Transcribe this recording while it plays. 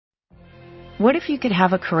What if you could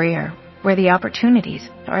have a career where the opportunities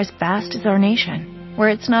are as vast as our nation, where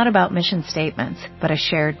it's not about mission statements, but a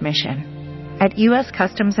shared mission? At U.S.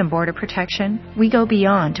 Customs and Border Protection, we go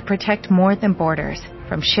beyond to protect more than borders.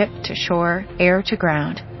 From ship to shore, air to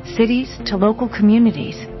ground, cities to local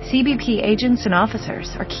communities, CBP agents and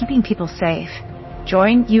officers are keeping people safe.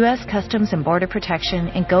 Join U.S. Customs and Border Protection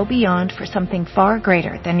and go beyond for something far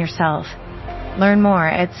greater than yourself. Learn more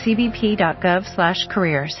at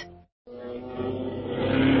cbp.gov/careers.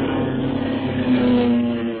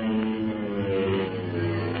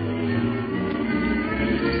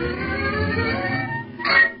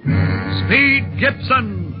 Speed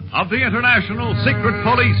Gibson of the International Secret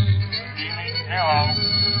Police. Ceiling zero.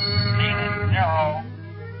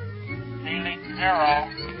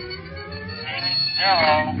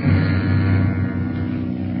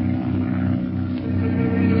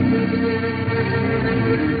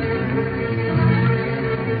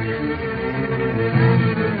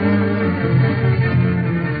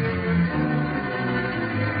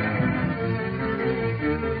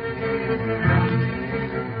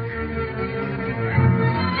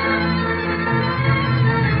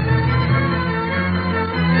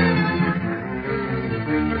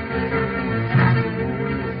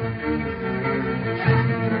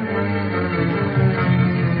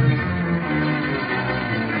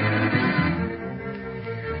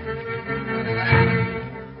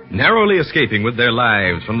 Narrowly escaping with their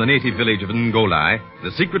lives from the native village of Ngolai,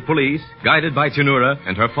 the secret police, guided by Tenura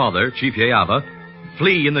and her father, Chief Yeava,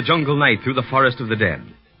 flee in the jungle night through the forest of the dead.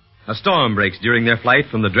 A storm breaks during their flight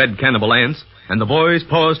from the dread cannibal ants, and the boys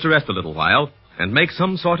pause to rest a little while and make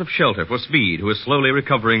some sort of shelter for Speed, who is slowly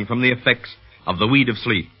recovering from the effects of the weed of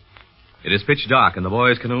sleep. It is pitch dark, and the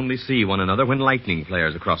boys can only see one another when lightning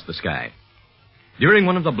flares across the sky. During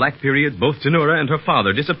one of the black periods, both Tenura and her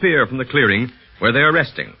father disappear from the clearing where they are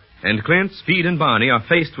resting, and Clint, Speed, and Barney are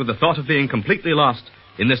faced with the thought of being completely lost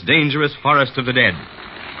in this dangerous forest of the dead.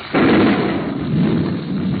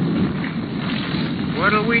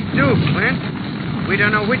 What'll we do, Clint? We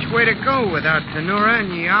don't know which way to go without Tenura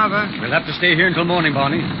and Yeava. We'll have to stay here until morning,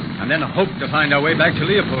 Barney, and then hope to find our way back to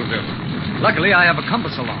Leopoldville. Luckily, I have a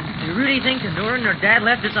compass along. You really think Tenura and her dad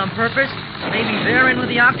left us on purpose? Maybe they're in with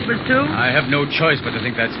the Octopus, too? I have no choice but to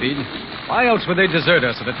think that, Speed. Why else would they desert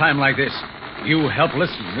us at a time like this? You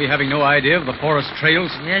helpless, and we having no idea of the forest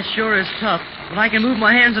trails? Yes, sure is tough. But I can move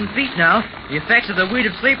my hands and feet now. The effects of the weed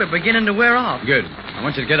of sleep are beginning to wear off. Good. I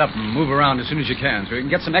want you to get up and move around as soon as you can so you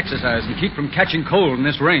can get some exercise and keep from catching cold in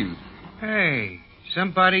this rain. Hey,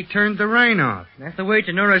 somebody turned the rain off. That's the way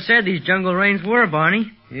Tenura said these jungle rains were,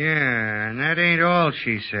 Barney. Yeah, and that ain't all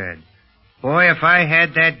she said. Boy, if I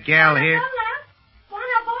had that gal here...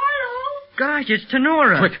 Gosh, it's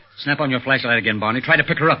Tenura. Quick, snap on your flashlight again, Barney. Try to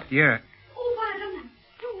pick her up. Yeah.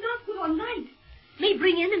 Not good all night. May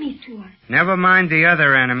bring enemies to her. Never mind the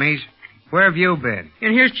other enemies. Where have you been?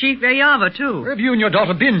 And here's Chief Yeava, too. Where have you and your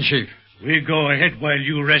daughter been, Chief? We'll go ahead while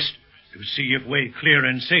you rest to see if way clear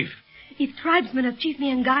and safe. If tribesmen of Chief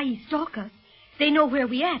Miangai stalk us, they know where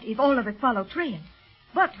we at if all of us follow trail.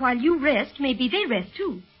 But while you rest, maybe they rest,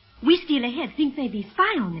 too. We steal ahead, think maybe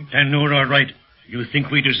spy on them. Tenura, right. You think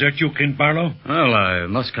we desert you, King Barlow? Well, I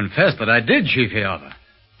must confess that I did, Chief Yeava.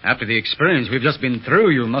 After the experience we've just been through,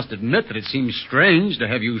 you must admit that it seems strange to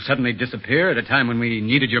have you suddenly disappear at a time when we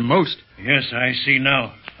needed you most. Yes, I see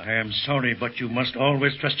now. I am sorry, but you must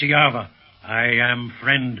always trust Yeava. I am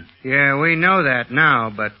friend. Yeah, we know that now,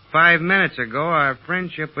 but 5 minutes ago our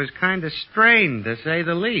friendship was kind of strained, to say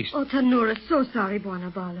the least. Oh, Tenura, so sorry,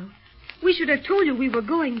 Buonabalo. We should have told you we were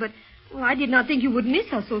going, but I did not think you would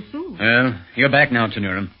miss us so soon. Well, you're back now,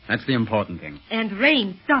 Tenura. That's the important thing. And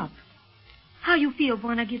rain stopped. How you feel,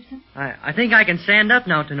 Buona Gibson? I think I can stand up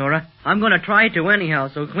now, Tenura. I'm going to try to anyhow,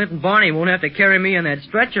 so Clint and Barney won't have to carry me in that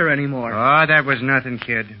stretcher anymore. Oh, that was nothing,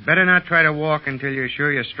 kid. Better not try to walk until you're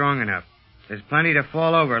sure you're strong enough. There's plenty to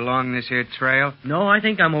fall over along this here trail. No, I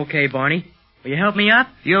think I'm okay, Barney. Will you help me up?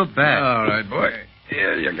 You bet. All right, boy.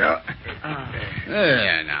 Here you go.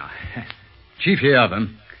 There now. Chief Yeava,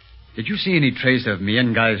 did you see any trace of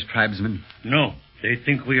Miengai's tribesmen? No. They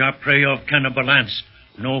think we are prey of cannibal ants.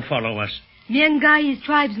 No follow us. Miangai's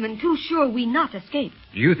tribesmen too sure we not escape.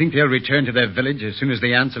 Do you think they'll return to their village as soon as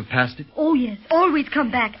the ants have passed it? Oh, yes. Always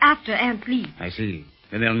come back after ants leave. I see.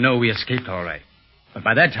 Then they'll know we escaped all right. But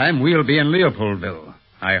by that time, we'll be in Leopoldville.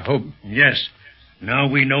 I hope. Yes. Now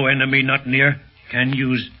we know enemy not near. Can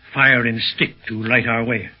use fire and stick to light our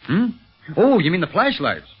way. Oh, you mean the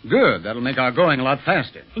flashlights? Good. That'll make our going a lot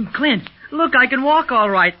faster. And Clint, look, I can walk all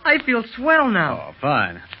right. I feel swell now. Oh,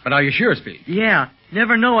 fine. But are you sure, Speed? Yeah.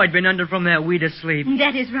 Never know I'd been under from that weed of sleep.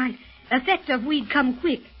 That is right. Effect of weed come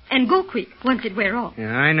quick. And go quick once it wear off.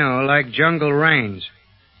 Yeah, I know, like jungle rains.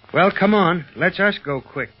 Well, come on. Let's us go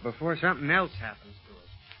quick before something else happens to us.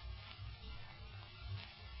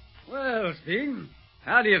 Well, Steve,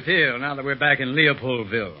 how do you feel now that we're back in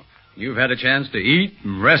Leopoldville? You've had a chance to eat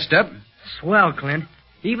and rest up? Swell, Clint.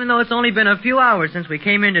 Even though it's only been a few hours since we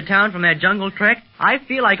came into town from that jungle trek, I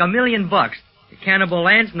feel like $1,000,000. The cannibal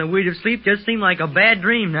ants and the weed of sleep just seem like a bad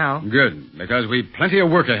dream now. Good, because we've plenty of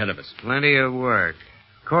work ahead of us. Plenty of work.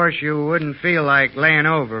 Of course, you wouldn't feel like laying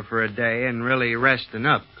over for a day and really resting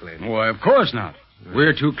up, Clint. Why, of course not.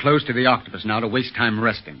 We're too close to the Octopus now to waste time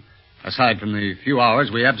resting. Aside from the few hours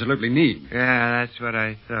we absolutely need. Yeah, that's what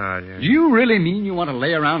I thought. Yeah. Do you really mean you want to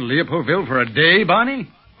lay around Leopoldville for a day, Barney?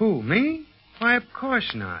 Who, me? Why, of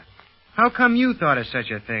course not. How come you thought of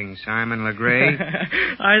such a thing, Simon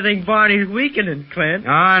LeGray? I think Barney's weakening, Clint.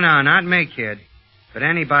 Oh, no, not me, kid. But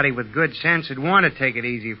anybody with good sense would want to take it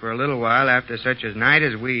easy for a little while after such a night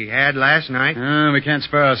as we had last night. We can't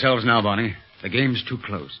spare ourselves now, Barney. The game's too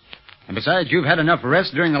close. And besides, you've had enough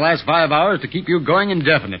rest during the last 5 hours to keep you going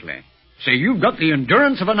indefinitely. So you've got the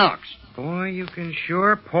endurance of an ox. Boy, you can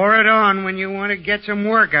sure pour it on when you want to get some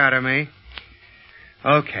work out of me.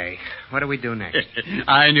 Okay, what do we do next?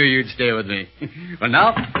 I knew you'd stay with me. Well,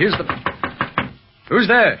 now, here's the... Who's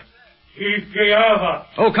there? Chief Java.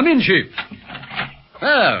 Oh, come in, Chief.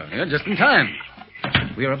 Well, you're just in time.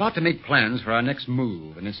 We are about to make plans for our next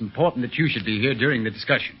move, and it's important that you should be here during the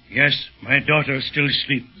discussion. Yes, my daughter still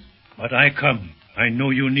asleep, but I come. I know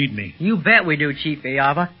you need me. You bet we do, Chief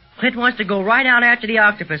Ayava. Clint wants to go right out after the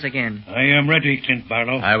Octopus again. I am ready, Clint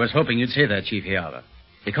Barlow. I was hoping you'd say that, Chief Ayava.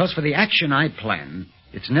 Because for the action I plan,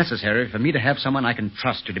 it's necessary for me to have someone I can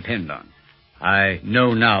trust to depend on. I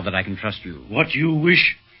know now that I can trust you. What you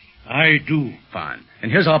wish, I do. Fine.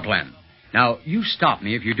 And here's our plan. Now, you stop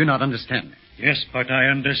me if you do not understand me. Yes, but I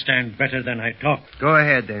understand better than I talk. Go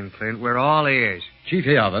ahead then, Clint. We're all ears. Chief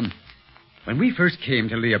Ayava, when we first came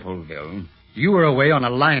to Leopoldville, you were away on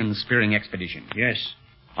a lion-spearing expedition. Yes.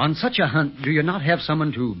 On such a hunt, do you not have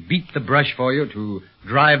someone to beat the brush for you, to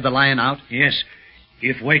drive the lion out? Yes.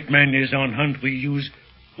 If white man is on hunt, we use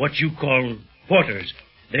what you call porters.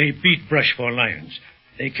 They beat brush for lions.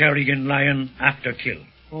 They carry in lion after kill.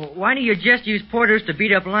 Well, why do you just use porters to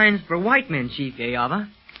beat up lions for white men, Chief Ayava?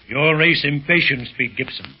 Your race impatient, speak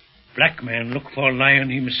Gibson. Black man look for lion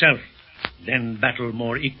himself, then battle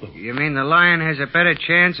more equal. You mean the lion has a better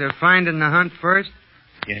chance of finding the hunt first?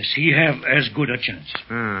 Yes, he have as good a chance.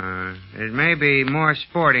 It may be more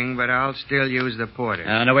sporting, but I'll still use the porter.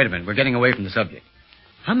 Now, wait a minute. We're getting away from the subject.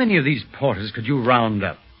 How many of these porters could you round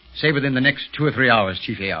up? Say within the next 2 or 3 hours,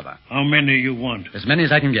 Chief Ayava. How many you want? As many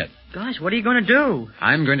as I can get. Gosh, what are you going to do?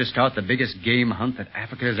 I'm going to start the biggest game hunt that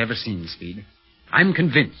Africa has ever seen, Speed. I'm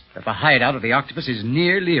convinced that the hideout of the Octopus is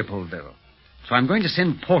near Leopoldville. So I'm going to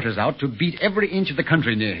send porters out to beat every inch of the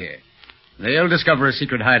country near here. They'll discover a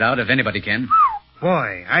secret hideout if anybody can.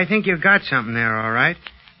 Boy, I think you've got something there, all right.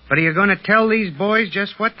 But are you going to tell these boys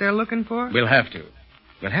just what they're looking for? We'll have to.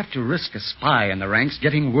 We'll have to risk a spy in the ranks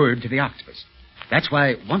getting word to the Octopus. That's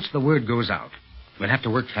why, once the word goes out, we'll have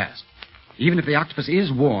to work fast. Even if the Octopus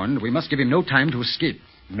is warned, we must give him no time to escape.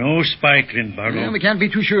 No spy, Clint Barlow. Well, we can't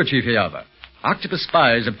be too sure, Chief Ayava. Octopus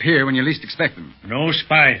spies appear when you least expect them. No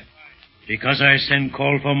spy. Because I send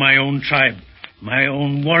call for my own tribe, my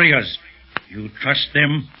own warriors. You trust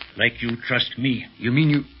them like you trust me. You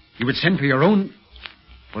mean you would send for your own...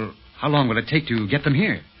 Well, how long will it take to get them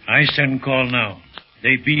here? I send call now.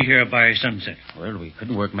 They be here by sunset. Well, we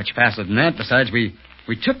couldn't work much faster than that. Besides, we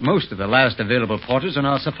took most of the last available porters on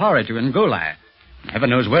our safari to Ngolai. Heaven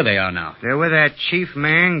knows where they are now. They're with that chief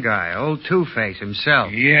man guy, old Two-Face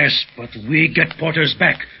himself. Yes, but we get porters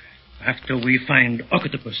back after we find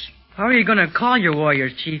Octopus. How are you going to call your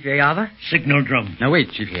warriors, Chief Ayava? Signal drum. Now, wait,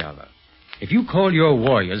 Chief Ayava. If you call your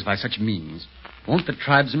warriors by such means, won't the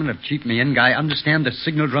tribesmen of Chief Miengai understand the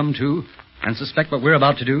signal drum, too, and suspect what we're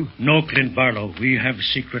about to do? No, Clint Barlow. We have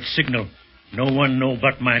secret signal. No one know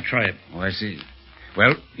but my tribe. Oh, I see.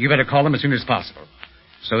 Well, you better call them as soon as possible.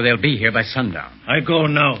 So they'll be here by sundown. I go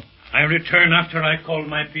now. I return after I call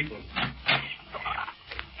my people.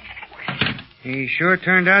 He sure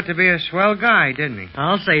turned out to be a swell guy, didn't he?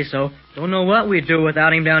 I'll say so. Don't know what we'd do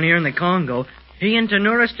without him down here in the Congo. He and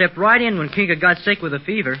Tenura stepped right in when Kinka got sick with a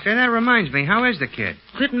fever. Say, that reminds me. How is the kid?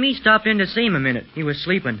 Clint and me stopped in to see him a minute. He was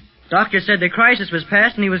sleeping. Doctor said the crisis was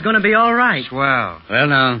past and he was going to be all right. Swell. Well,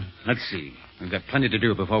 now, let's see. We've got plenty to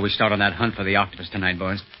do before we start on that hunt for the Octopus tonight,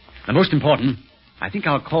 boys. The most important, I think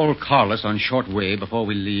I'll call Carlos on short wave before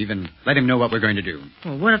we leave and let him know what we're going to do.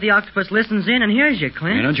 Well, what if the Octopus listens in and hears you,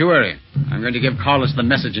 Clint? Hey, don't you worry. I'm going to give Carlos the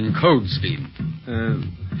message in code speed.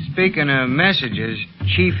 Speaking of messages,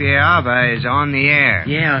 Chief Yeava is on the air.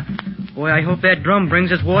 Yeah. Boy, I hope that drum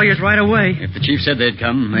brings us warriors right away. If the chief said they'd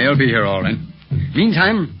come, they'll be here all right.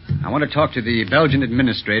 Meantime, I want to talk to the Belgian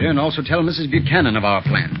administrator and also tell Mrs. Buchanan of our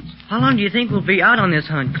plans. How long do you think we'll be out on this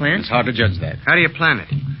hunt, Clint? It's hard to judge that. How do you plan it?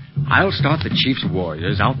 I'll start the chief's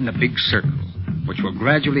warriors out in a big circle, which will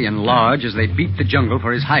gradually enlarge as they beat the jungle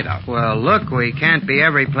for his hideout. Well, look, we can't be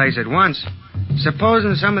every place at once.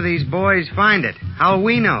 Supposing some of these boys find it, how'll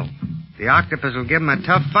we know? The Octopus will give him a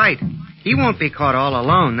tough fight. He won't be caught all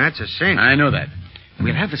alone, that's a cinch. I know that.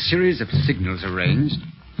 We'll have a series of signals arranged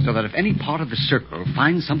so that if any part of the circle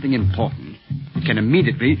finds something important, it can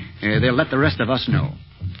immediately, they'll let the rest of us know.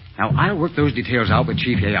 Now, I'll work those details out with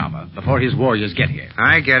Chief Yeava before his warriors get here.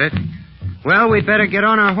 I get it. Well, we'd better get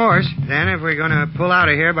on our horse, then, if we're going to pull out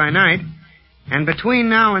of here by night. And between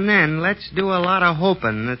now and then, let's do a lot of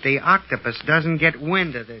hoping that the Octopus doesn't get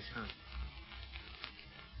wind of this hunt.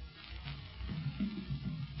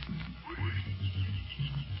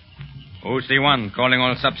 OC1 calling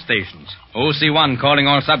all substations. OC1 calling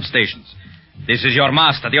all substations. This is your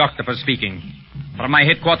master, the Octopus, speaking. From my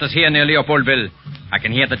headquarters here near Leopoldville, I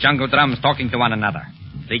can hear the jungle drums talking to one another.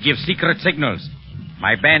 They give secret signals.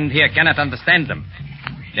 My band here cannot understand them.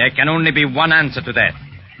 There can only be one answer to that.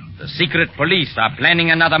 The secret police are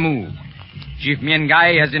planning another move. Chief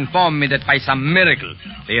Miengai has informed me that by some miracle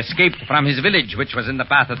they escaped from his village, which was in the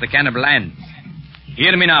path of the cannibal ants.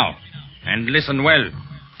 Hear me now, and listen well,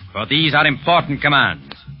 for these are important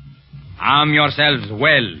commands. Arm yourselves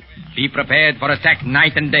well. Be prepared for attack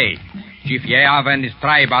night and day. Chief Yeava and his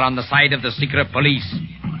tribe are on the side of the secret police.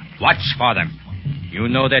 Watch for them. You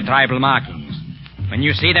know their tribal markings. When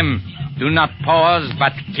you see them, do not pause,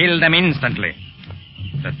 but kill them instantly.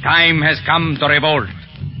 The time has come to revolt.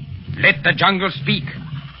 Let the jungle speak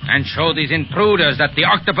and show these intruders that the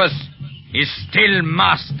Octopus is still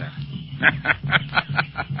master.